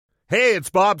Hey, it's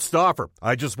Bob Stauffer.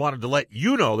 I just wanted to let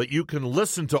you know that you can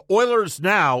listen to Oilers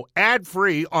Now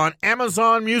ad-free on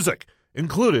Amazon Music,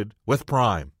 included with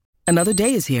Prime. Another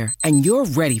day is here, and you're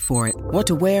ready for it. What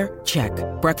to wear? Check.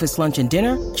 Breakfast, lunch, and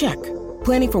dinner? Check.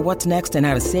 Planning for what's next and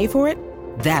how to save for it?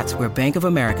 That's where Bank of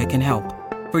America can help.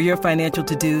 For your financial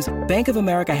to-dos, Bank of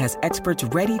America has experts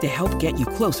ready to help get you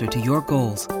closer to your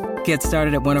goals. Get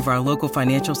started at one of our local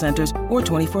financial centers or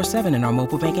 24/7 in our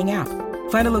mobile banking app.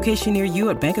 Find a location near you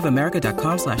at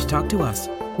bankofamerica.com/talktous.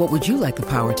 What would you like the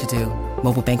power to do?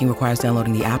 Mobile banking requires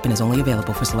downloading the app and is only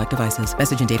available for select devices.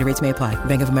 Message and data rates may apply.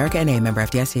 Bank of America N.A., member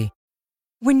FDIC.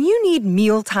 When you need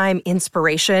mealtime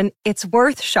inspiration, it's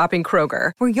worth shopping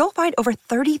Kroger, where you'll find over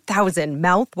 30,000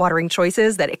 mouth-watering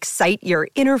choices that excite your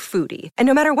inner foodie. And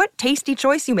no matter what tasty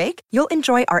choice you make, you'll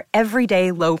enjoy our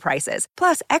everyday low prices,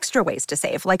 plus extra ways to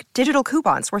save, like digital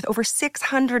coupons worth over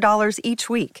 $600 each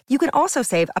week. You can also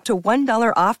save up to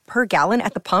 $1 off per gallon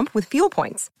at the pump with fuel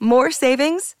points. More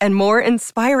savings and more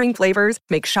inspiring flavors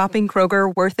make shopping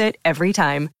Kroger worth it every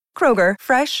time. Kroger,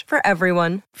 fresh for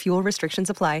everyone. Fuel restrictions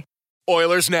apply.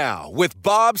 Oilers Now with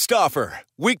Bob Stauffer.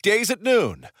 Weekdays at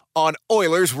noon on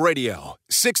Oilers Radio,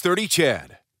 630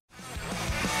 CHED.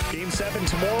 Game 7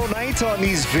 tomorrow night on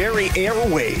these very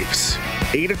airwaves.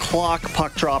 8 o'clock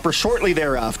puck dropper shortly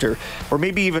thereafter, or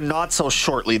maybe even not so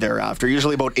shortly thereafter.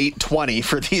 Usually about 8:20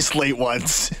 for these late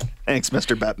ones. Thanks,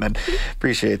 Mr. Bettman.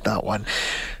 Appreciate that one.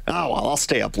 Oh, well, I'll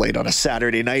stay up late on a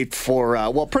Saturday night for,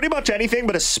 pretty much anything,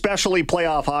 but especially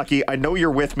playoff hockey. I know you're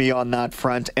with me on that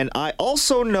front. And I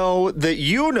also know that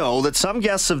you know that some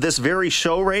guests of this very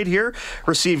show right here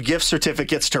receive gift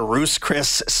certificates to Ruth's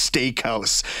Chris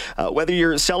Steakhouse. Whether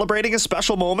you're celebrating a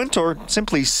special moment or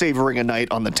simply savoring a night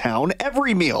on the town,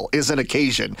 every meal is an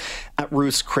occasion at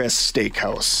Ruth's Chris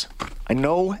Steakhouse. I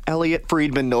know Elliot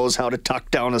Friedman knows how to tuck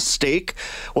down a steak.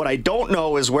 What I don't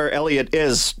know is where Elliot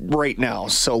is right now.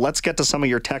 So let's get to some of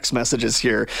your text messages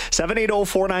here.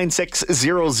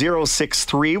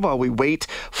 780-496-0063 while we wait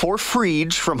for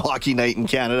Friedge from Hockey Night in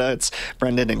Canada. It's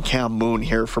Brendan and Cam Moon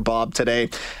here for Bob today.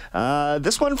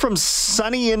 This one from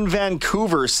Sunny in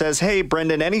Vancouver says, hey,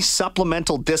 Brendan, any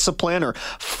supplemental discipline or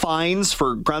fines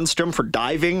for Grundstrom for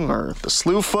diving or the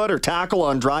slew foot or tackle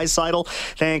on Draisaitl?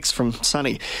 Thanks, from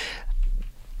Sunny.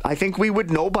 I think we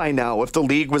would know by now if the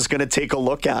league was going to take a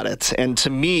look at it. And to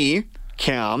me,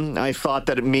 Cam, I thought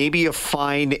that it may be a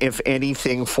fine, if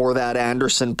anything, for that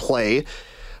Anderson play.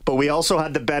 But we also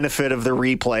had the benefit of the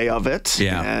replay of it.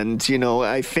 Yeah. And,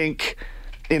 I think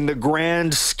in the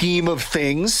grand scheme of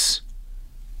things,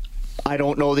 I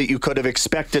don't know that you could have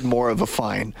expected more of a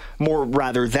fine, more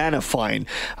rather than a fine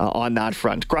on that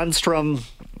front. Grundstrom,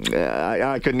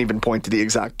 I couldn't even point to the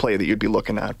exact play that you'd be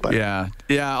looking at. But yeah.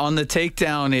 On the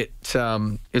takedown,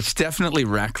 it's definitely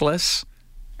reckless.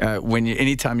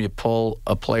 Anytime you pull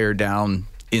a player down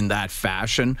in that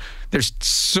fashion, there's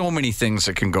so many things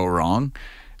that can go wrong.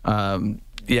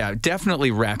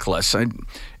 Definitely reckless.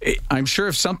 I'm sure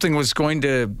if something was going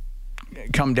to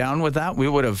come down with that, we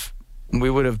would have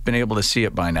been able to see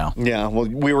it by now. Yeah, well,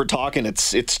 we were talking,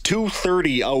 it's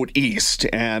 2:30 out east,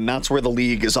 and that's where the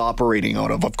league is operating out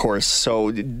of course.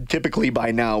 So typically by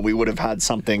now we would have had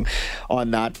something on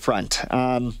that front.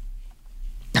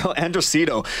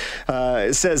 Andresito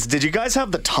says, did you guys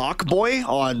have the talk boy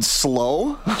on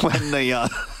slow when they...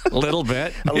 A little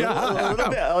bit. A little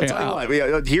bit. I'll tell you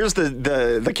what. Here's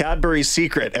the Cadbury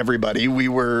secret, everybody. We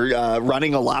were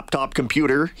running a laptop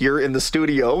computer here in the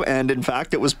studio, and in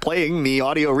fact, it was playing the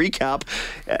audio recap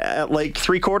at like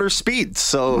 3/4 speed.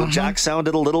 So Jack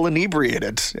sounded a little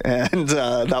inebriated, and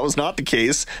that was not the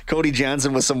case. Cody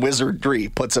Jansen with some wizardry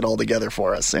puts it all together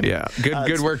for us. And,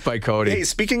 good work by Cody. Hey,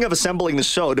 speaking of assembling the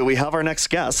show, do we have our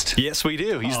next guest? Yes, we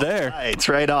do. He's there.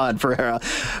 Right on for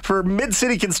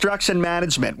Mid-City Construction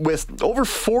Management. With over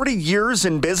 40 years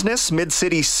in business,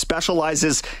 Mid-City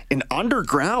specializes in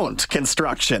underground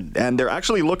construction, and they're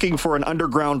actually looking for an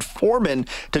underground foreman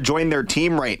to join their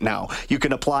team right now. You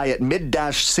can apply at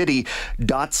mid-city.ca.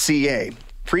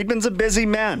 Friedman's a busy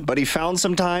man, but he found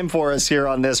some time for us here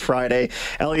on this Friday.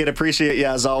 Elliot, appreciate you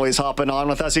as always hopping on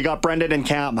with us. You got Brendan and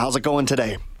Cam. How's it going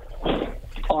today?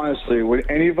 Honestly, would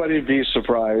anybody be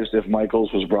surprised if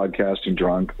Michaels was broadcasting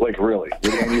drunk? Like, really?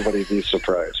 Would anybody be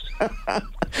surprised?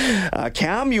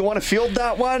 Cam, you want to field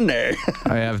that one? I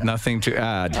have nothing to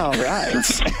add. All right.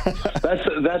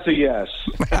 That's a yes.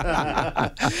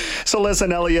 So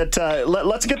listen, Elliot,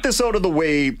 let's get this out of the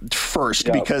way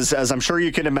first, because as I'm sure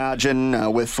you can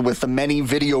imagine, with the many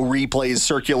video replays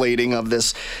circulating of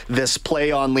this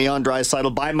play on Leon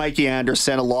Draisaitl by Mikey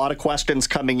Anderson, a lot of questions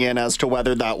coming in as to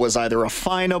whether that was either a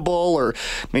finable or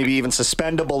maybe even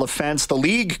suspendable offense. The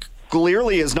league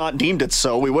clearly has not deemed it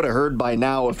so. We would have heard by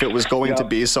now if it was going to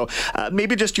be. So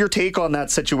maybe just your take on that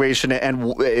situation,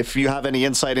 and if you have any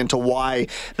insight into why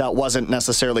that wasn't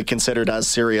necessarily considered as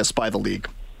serious by the league.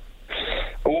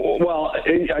 Well,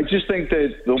 I just think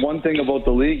that the one thing about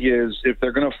the league is if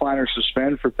they're going to fine or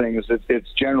suspend for things,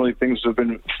 it's generally things that have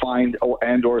been fined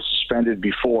and or suspended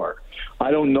before.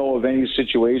 I don't know of any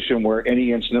situation where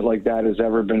any incident like that has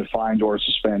ever been fined or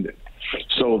suspended.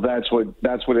 So that's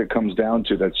what it comes down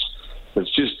to.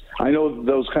 That's just, I know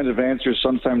those kinds of answers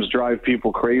sometimes drive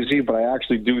people crazy, but I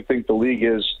actually do think the league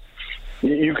is,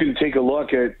 you can take a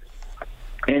look at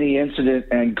any incident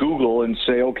and Google and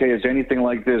say, okay, has anything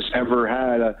like this ever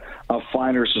had a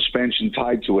fine or suspension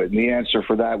tied to it? And the answer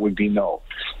for that would be no.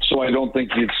 So I don't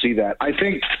think you'd see that. I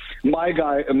think my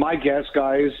guess,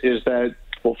 guys, is that,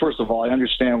 well, first of all, I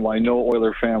understand why no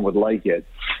Oiler fan would like it,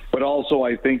 but also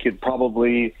I think it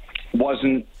probably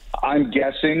wasn't, I'm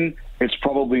guessing it's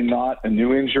probably not a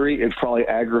new injury. It probably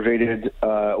aggravated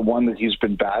one that he's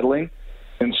been battling.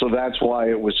 And so that's why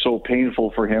it was so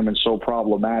painful for him and so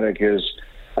problematic is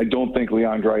I don't think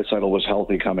Leon Draisaitl was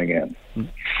healthy coming in.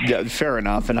 Yeah, fair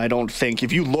enough. And I don't think,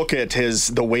 if you look at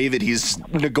the way that he's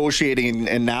negotiating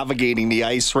and navigating the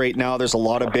ice right now, there's a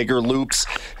lot of bigger loops.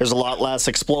 There's a lot less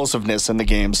explosiveness in the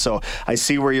game. So I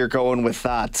see where you're going with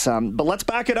that. But let's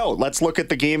back it out. Let's look at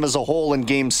the game as a whole in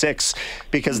Game 6,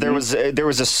 because there was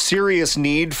a serious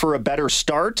need for a better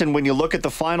start. And when you look at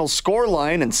the final score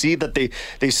line and see that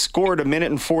they scored 1 minute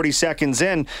and 40 seconds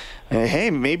in, hey,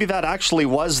 maybe that actually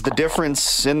was the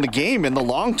difference in the game in the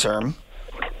long term.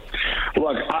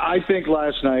 Look, I think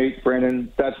last night,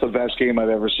 Brendan, that's the best game I've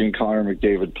ever seen Connor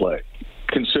McDavid play,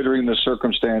 considering the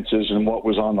circumstances and what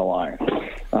was on the line.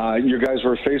 You guys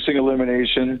were facing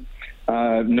elimination.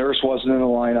 Nurse wasn't in the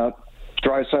lineup.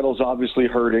 Draisaitl's obviously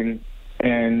hurting,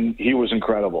 and he was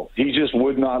incredible. He just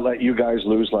would not let you guys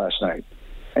lose last night.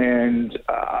 And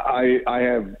I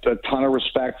have a ton of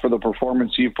respect for the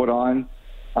performance he put on.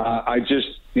 I just,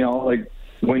 like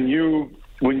when you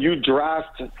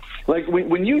draft,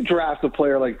 when you draft a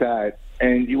player like that,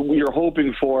 and you're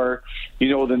hoping for,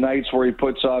 the nights where he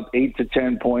puts up 8 to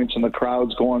 10 points and the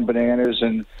crowd's going bananas,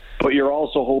 but you're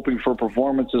also hoping for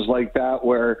performances like that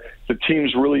where the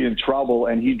team's really in trouble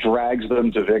and he drags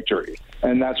them to victory.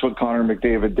 And that's what Connor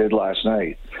McDavid did last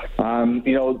night.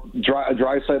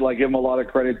 Draisaitl, I give him a lot of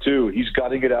credit too. He's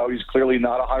gutting it out. He's clearly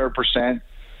not 100%,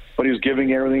 but he's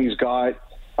giving everything he's got.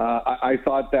 I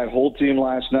thought that whole team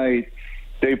last night,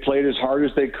 they played as hard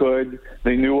as they could.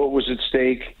 They knew what was at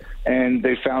stake, and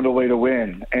they found a way to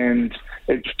win. And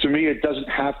to me, it doesn't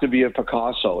have to be a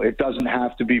Picasso. It doesn't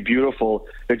have to be beautiful.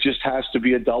 It just has to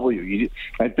be a W.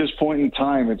 At this point in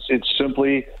time, it's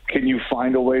simply, can you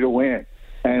find a way to win?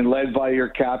 And led by your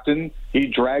captain, he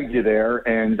dragged you there,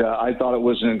 and I thought it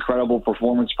was an incredible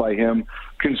performance by him.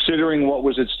 Considering what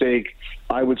was at stake,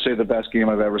 I would say the best game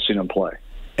I've ever seen him play.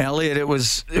 Elliot, it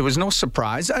was no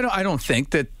surprise. I don't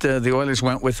think that the Oilers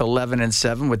went with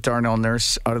 11-7 with Darnell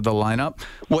Nurse out of the lineup.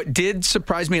 What did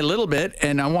surprise me a little bit,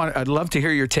 and I'd love to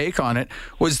hear your take on it,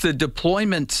 was the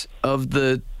deployment of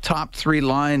the top three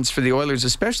lines for the Oilers,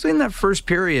 especially in that first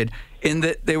period, in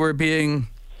that they were being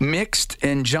mixed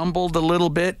and jumbled a little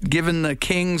bit, given the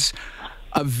Kings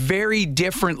a very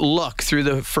different look through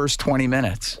the first 20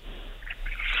 minutes.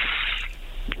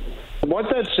 What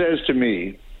that says to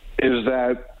me is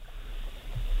that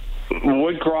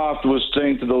Woodcroft was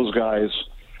saying to those guys,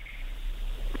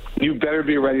 you better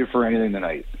be ready for anything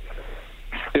tonight.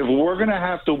 If we're going to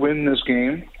have to win this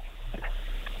game,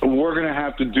 we're going to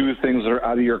have to do things that are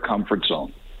out of your comfort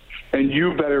zone. And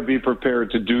you better be prepared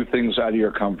to do things out of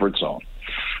your comfort zone.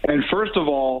 And first of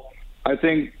all, I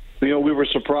think, we were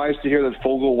surprised to hear that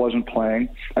Foegele wasn't playing.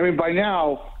 I mean, by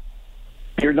now,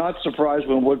 you're not surprised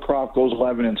when Woodcroft goes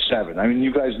 11-7. I mean,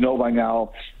 you guys know by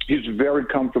now he's very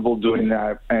comfortable doing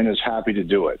that and is happy to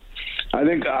do it. I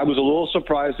think I was a little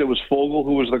surprised it was Foegele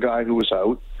who was the guy who was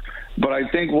out. But I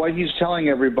think what he's telling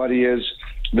everybody is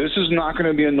this is not going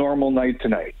to be a normal night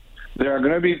tonight. There are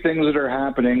going to be things that are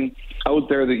happening out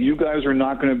there that you guys are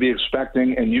not going to be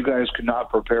expecting and you guys could not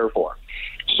prepare for.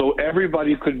 So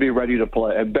everybody could be ready to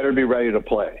play and better be ready to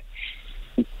play.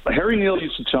 Harry Neal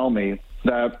used to tell me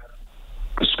that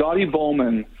Scotty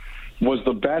Bowman was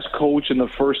the best coach in the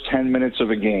first 10 minutes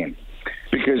of a game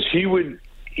because he would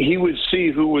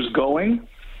see who was going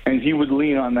and he would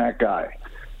lean on that guy.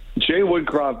 Jay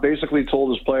Woodcroft basically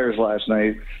told his players last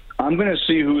night, I'm going to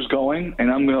see who's going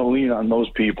and I'm going to lean on those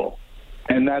people.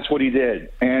 And that's what he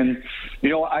did. And,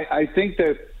 I think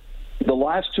that the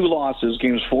last two losses,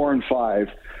 games 4 and 5,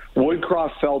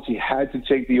 Woodcroft felt he had to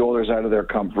take the Oilers out of their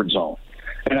comfort zone.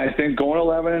 And I think going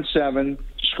 11-7,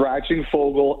 scratching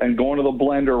Fogle and going to the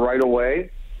blender right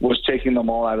away was taking them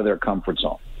all out of their comfort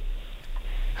zone.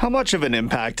 How much of an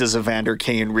impact is Evander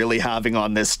Kane really having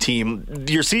on this team?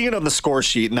 You're seeing it on the score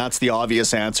sheet, and that's the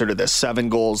obvious answer to this. 7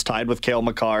 goals, tied with Cale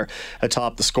Makar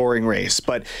atop the scoring race.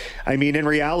 But, I mean, in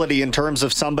reality, in terms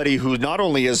of somebody who not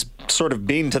only has sort of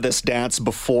been to this dance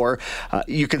before,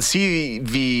 you can see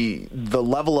the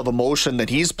level of emotion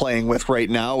that he's playing with right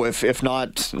now, if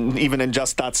not even in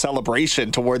just that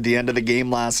celebration toward the end of the game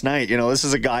last night. You know, this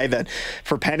is a guy that,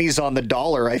 for pennies on the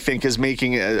dollar, I think is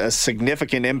making a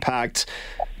significant impact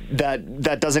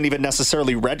that doesn't even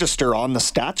necessarily register on the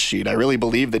stats sheet. I really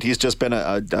believe that he's just been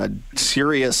a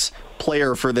serious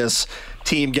player for this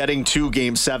team getting to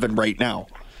Game 7 right now.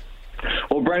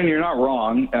 Well, Brendan, you're not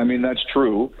wrong. I mean, that's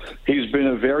true. He's been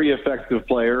a very effective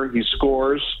player. He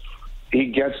scores.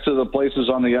 He gets to the places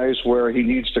on the ice where he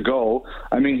needs to go.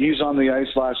 I mean, he's on the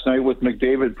ice last night with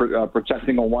McDavid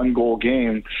protecting a 1-goal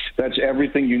game. That's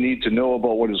everything you need to know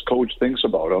about what his coach thinks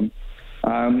about him.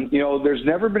 You know, there's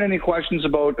never been any questions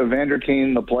about Evander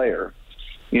Kane, the player.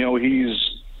 You know, he's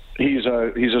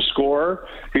a scorer.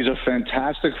 He's a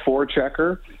fantastic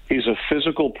forechecker. He's a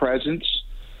physical presence.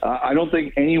 I don't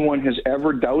think anyone has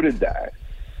ever doubted that.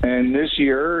 And this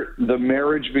year, the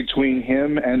marriage between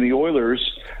him and the Oilers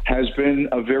has been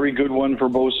a very good one for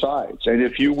both sides. And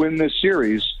if you win this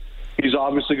series, he's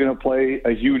obviously going to play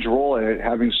a huge role in it,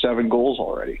 having 7 goals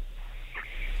already.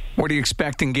 What do you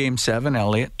expect in Game 7,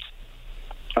 Elliot?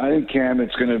 I think, Cam,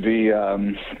 it's going to be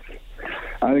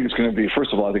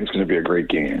first of all, I think it's going to be a great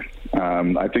game.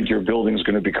 I think your building's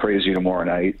going to be crazy tomorrow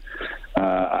night.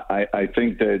 I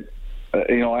think that,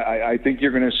 I think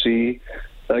you're going to see,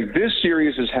 like, this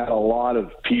series has had a lot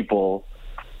of people,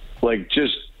 like,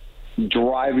 just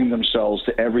driving themselves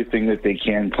to everything that they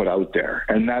can put out there.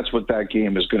 And that's what that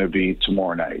game is going to be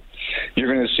tomorrow night.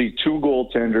 You're going to see 2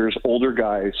 goaltenders, older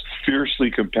guys,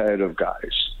 fiercely competitive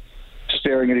guys,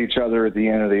 staring at each other at the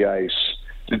end of the ice,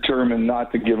 determined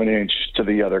not to give an inch to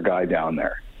the other guy down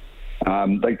there.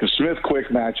 Like the Smith-Quick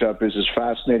matchup is as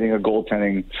fascinating a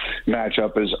goaltending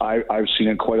matchup as I've seen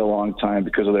in quite a long time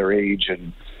because of their age.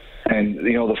 And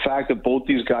you know, the fact that both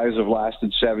these guys have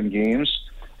lasted 7 games,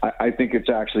 I think it's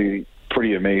actually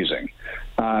pretty amazing.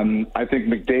 I think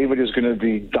McDavid is going to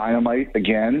be dynamite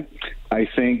again. I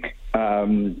think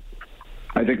Draisaitl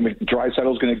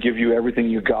is going to give you everything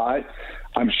you got.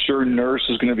 I'm sure Nurse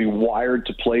is going to be wired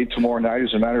to play tomorrow night.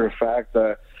 As a matter of fact,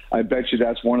 I bet you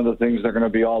that's one of the things they're going to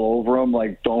be all over him.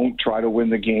 Like, don't try to win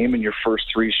the game in your first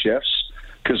 3 shifts,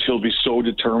 because he'll be so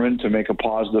determined to make a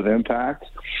positive impact.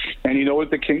 And you know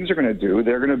what the Kings are going to do?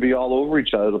 They're going to be all over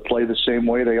each other to play the same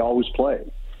way they always play.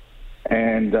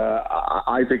 And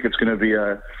I think it's going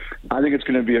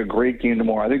to be a great game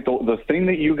tomorrow. I think the thing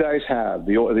that you guys have,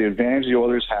 the advantage the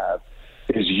Oilers have,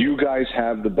 is you guys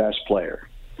have the best player.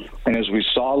 And as we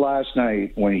saw last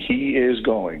night, when he is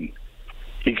going,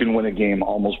 he can win a game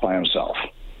almost by himself.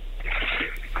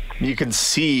 You can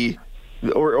see,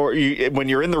 when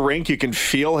you're in the rink, you can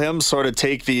feel him sort of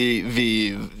take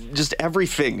the just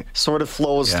everything sort of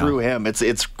flows through him.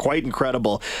 It's quite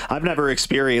incredible. I've never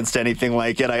experienced anything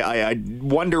like it. I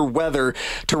wonder whether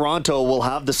Toronto will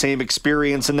have the same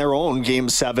experience in their own Game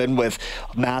 7 with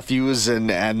Matthews and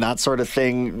that sort of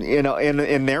thing, you know,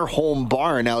 in their home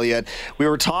barn, Elliot. We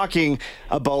were talking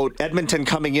about Edmonton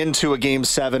coming into a Game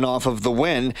 7 off of the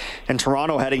win and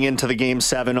Toronto heading into the Game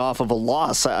 7 off of a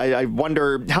loss. I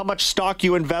wonder how much stock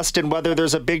you invest in whether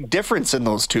there's a big difference in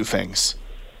those two things.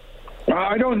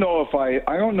 I don't know if I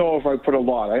put a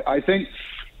lot. I think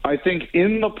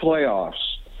in the playoffs,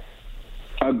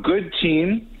 a good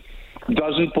team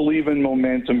doesn't believe in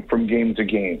momentum from game to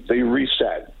game. They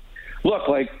reset. Look,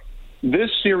 like, this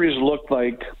series looked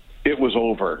like it was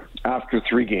over after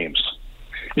 3 games.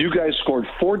 You guys scored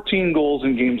 14 goals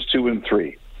in games 2 and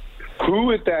 3.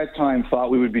 Who at that time thought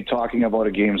we would be talking about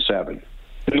a Game 7?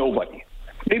 Nobody.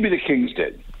 Maybe the Kings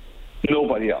did.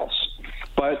 Nobody else.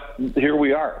 But here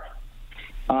we are.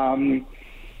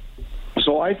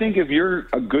 So I think if you're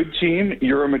a good team,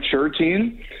 you're a mature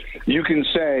team, you can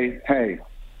say, hey,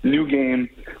 new game.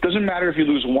 Doesn't matter if you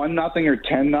lose 1-0 or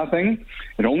 10-0.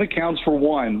 It only counts for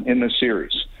 1 in the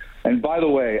series. And by the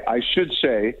way, I should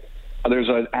say, there's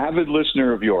an avid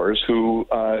listener of yours who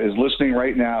is listening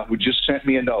right now who just sent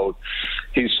me a note.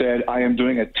 He said, I am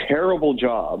doing a terrible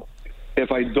job if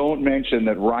I don't mention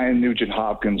that Ryan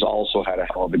Nugent-Hopkins also had a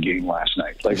hell of a game last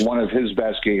night, like one of his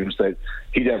best games that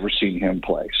he'd ever seen him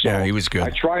play. So yeah, he was good. I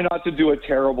try not to do a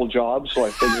terrible job, so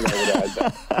I figured I would add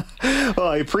that. Well,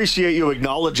 I appreciate you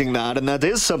acknowledging that, and that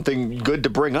is something good to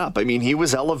bring up. I mean, he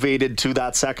was elevated to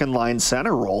that second-line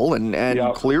center role and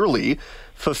Yep. clearly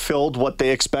fulfilled what they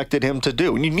expected him to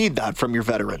do, and you need that from your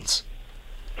veterans.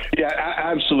 Yeah,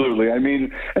 absolutely. I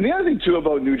mean, and the other thing, too,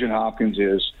 about Nugent-Hopkins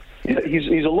is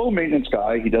he's a low-maintenance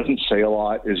guy. He doesn't say a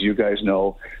lot, as you guys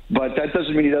know, but that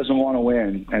doesn't mean he doesn't want to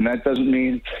win. And that doesn't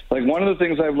mean, like, one of the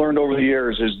things I've learned over the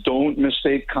years is don't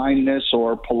mistake kindness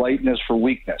or politeness for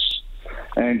weakness.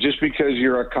 And just because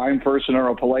you're a kind person or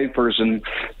a polite person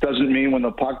doesn't mean when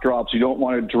the puck drops you don't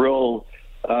want to drill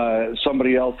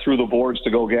somebody else through the boards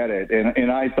to go get it.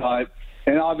 And I thought,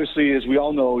 and obviously, as we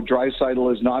all know,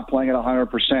 Draisaitl is not playing at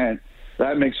 100%.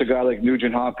 That makes a guy like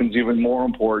Nugent-Hopkins even more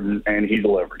important, and he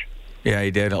delivered. Yeah, he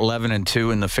did.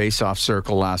 11-2 in the face-off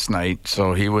circle last night.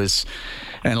 So he was,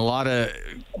 and a lot of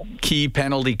key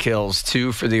penalty kills,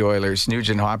 too, for the Oilers.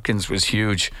 Nugent-Hopkins was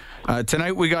huge.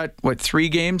 Tonight we got, 3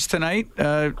 games tonight?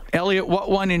 Elliot,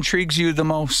 what one intrigues you the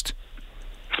most?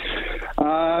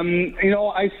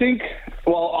 I think,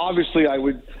 obviously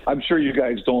I'm sure you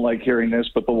guys don't like hearing this,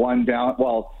 but the one down,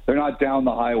 they're not down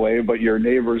the highway, but your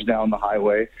neighbors down the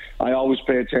highway. I always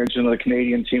pay attention to the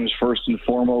Canadian teams first and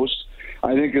foremost.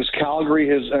 I think as Calgary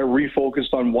has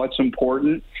refocused on what's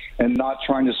important and not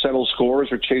trying to settle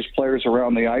scores or chase players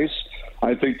around the ice,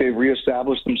 I think they've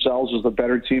reestablished themselves as the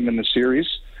better team in the series.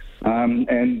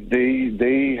 And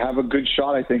they have a good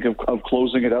shot, I think, of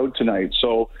closing it out tonight.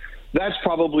 So that's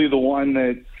probably the one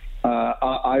that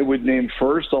I would name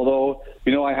first, although,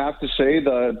 I have to say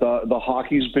the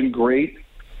hockey's been great.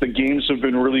 The games have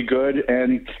been really good,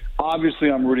 and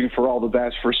obviously I'm rooting for all the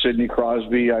best for Sidney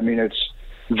Crosby. I mean, it's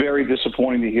very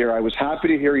disappointing to hear. I was happy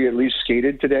to hear he at least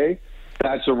skated today.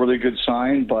 That's a really good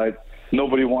sign, but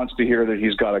nobody wants to hear that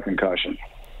he's got a concussion.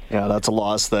 Yeah, that's a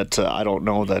loss that I don't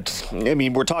know that... I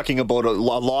mean, we're talking about a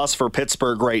loss for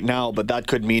Pittsburgh right now, but that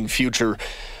could mean future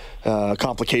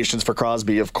complications for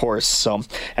Crosby, of course. So,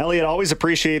 Elliot, always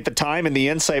appreciate the time and the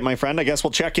insight, my friend. I guess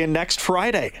we'll check in next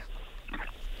Friday.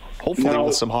 Hopefully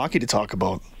with some hockey to talk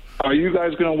about. Are you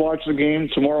guys going to watch the game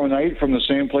tomorrow night from the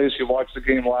same place you watched the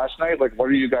game last night? Like, what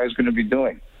are you guys going to be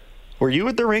doing? Were you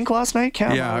at the rink last night,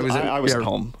 Cam? Yeah, I was at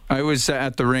home. I was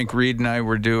at the rink. Reed and I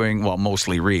were doing,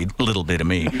 mostly Reed, a little bit of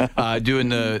me, doing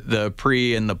the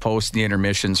pre and the post, the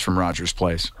intermissions from Rogers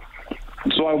Place.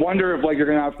 So I wonder if, you're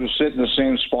going to have to sit in the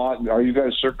same spot. Are you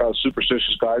guys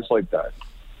superstitious guys like that?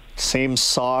 Same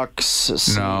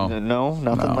socks? No,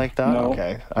 nothing like that? No.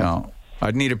 Okay. No.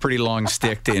 I'd need a pretty long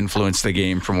stick to influence the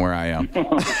game from where I am.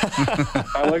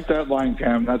 I like that line,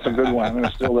 Cam. That's a good one. I'm going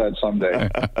to steal that someday.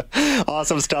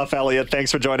 Awesome stuff, Elliot.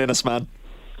 Thanks for joining us, man.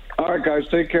 All right, guys.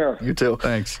 Take care. You too.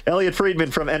 Thanks. Elliot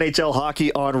Friedman from NHL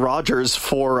Hockey on Rogers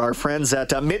for our friends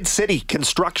at Mid-City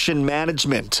Construction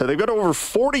Management. They've got over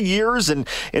 40 years in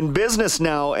business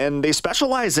now, and they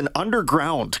specialize in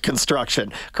underground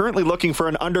construction. Currently looking for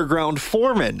an underground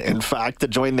foreman, in fact, to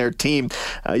join their team.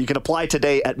 You can apply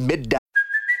today at mid.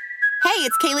 Hey,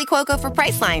 it's Kaylee Cuoco for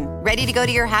Priceline. Ready to go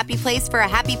to your happy place for a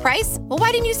happy price? Well,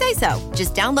 why didn't you say so?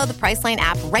 Just download the Priceline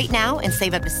app right now and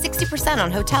save up to 60%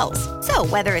 on hotels. So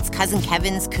whether it's Cousin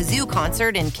Kevin's Kazoo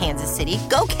Concert in Kansas City,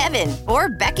 go Kevin, or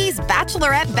Becky's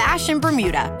Bachelorette Bash in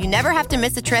Bermuda, you never have to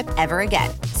miss a trip ever again.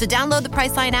 So download the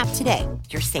Priceline app today.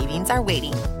 Your savings are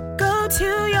waiting. Go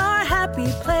to your happy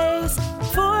place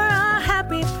for a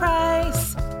happy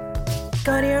price.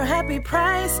 Go to your happy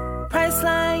price,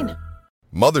 Priceline.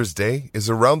 Mother's Day is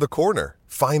around the corner.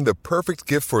 Find the perfect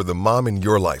gift for the mom in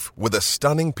your life with a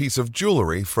stunning piece of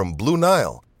jewelry from Blue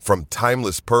Nile. From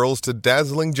timeless pearls to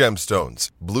dazzling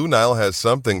gemstones, Blue Nile has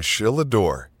something she'll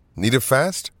adore. Need it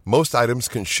fast? Most items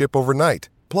can ship overnight.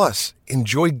 Plus,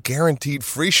 enjoy guaranteed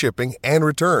free shipping and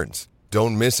returns.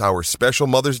 Don't miss our special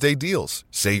Mother's Day deals.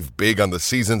 Save big on the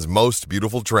season's most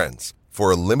beautiful trends.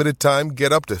 For a limited time,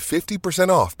 get up to 50%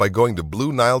 off by going to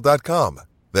BlueNile.com.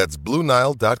 That's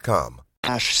BlueNile.com.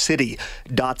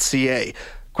 City.ca.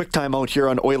 Quick time out here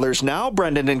on Oilers Now.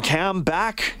 Brendan and Cam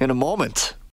back in a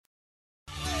moment.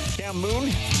 Cam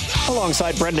Moon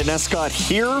alongside Brendan Escott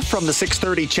here from the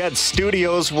 630 Ched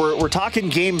Studios. We're talking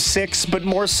Game 6, but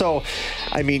more so,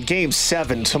 Game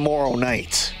 7 tomorrow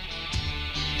night.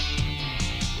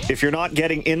 If you're not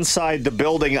getting inside the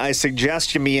building, I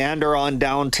suggest you meander on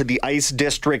down to the Ice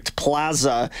District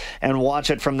Plaza and watch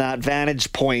it from that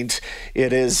vantage point.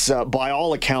 It is, by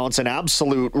all accounts, an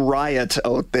absolute riot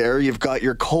out there. You've got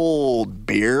your cold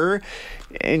beer.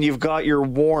 and you've got your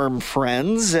warm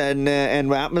friends and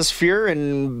atmosphere,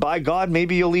 and by God,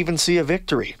 maybe you'll even see a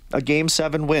victory, a Game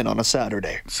 7 win on a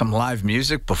Saturday. Some live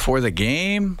music before the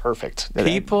game. Perfect.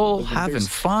 People having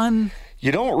fun.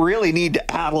 You don't really need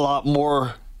to add a lot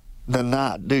more than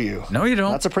that, do you? No, you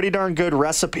don't. That's a pretty darn good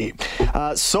recipe.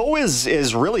 So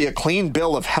is really a clean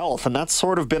bill of health, and that's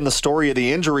sort of been the story of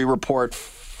the injury report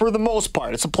for the most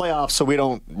part. It's a playoff, so we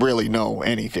don't really know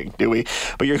anything, do we?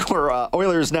 But your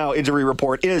Oilers Now injury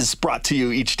report is brought to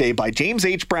you each day by James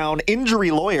H. Brown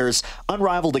Injury Lawyers.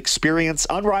 Unrivaled experience,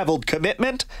 unrivaled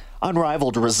commitment,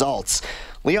 unrivaled results.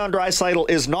 Leon Draisaitl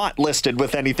is not listed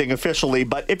with anything officially,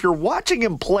 but if you're watching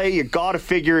him play, you got to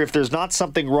figure if there's not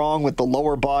something wrong with the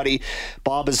lower body.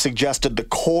 Bob has suggested the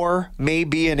core may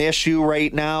be an issue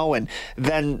right now, and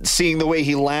then seeing the way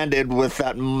he landed with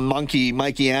that monkey,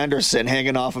 Mikey Anderson,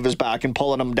 hanging off of his back and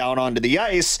pulling him down onto the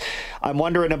ice, I'm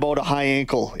wondering about a high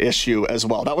ankle issue as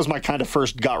well. That was my kind of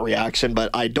first gut reaction, but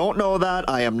I don't know that.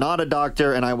 I am not a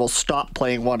doctor, and I will stop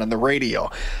playing one on the radio.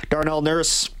 Darnell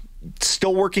Nurse,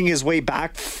 still working his way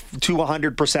back to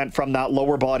 100% from that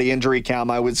lower body injury, Cam.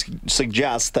 I would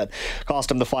suggest that cost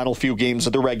him the final few games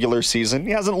of the regular season.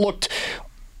 He hasn't looked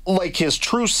like his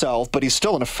true self, but he's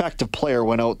still an effective player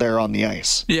when out there on the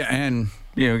ice. Yeah, and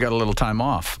got a little time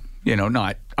off.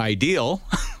 Not ideal,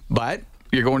 but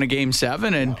you're going to Game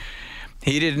 7, and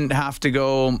he didn't have to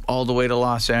go all the way to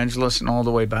Los Angeles and all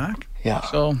the way back. Yeah.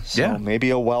 So maybe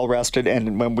a well-rested,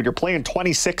 and when you're playing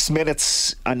 26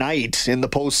 minutes a night in the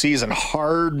postseason,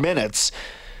 hard minutes,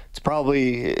 it's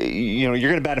probably, you're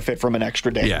going to benefit from an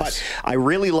extra day. Yes. But I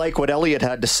really like what Elliott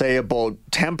had to say about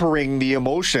tempering the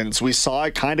emotions. We saw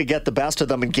it kind of get the best of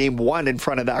them in Game 1 in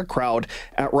front of that crowd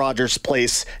at Rogers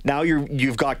Place. Now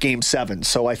you've got Game 7.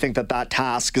 So I think that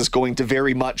task is going to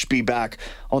very much be back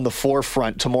on the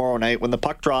forefront tomorrow night when the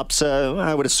puck drops,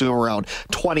 I would assume around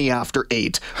 20 after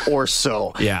 8 or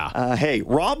so. Yeah. Hey,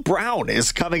 Rob Brown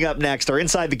is coming up next, our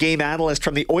Inside the Game analyst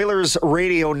from the Oilers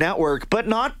Radio Network, but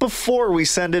not before we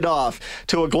send it off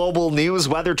to a global news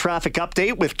weather traffic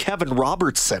update with Kevin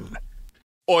Robertson.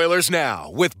 Oilers Now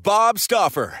with Bob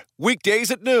Stauffer.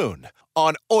 Weekdays at noon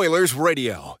on Oilers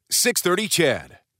Radio, 630 CHED.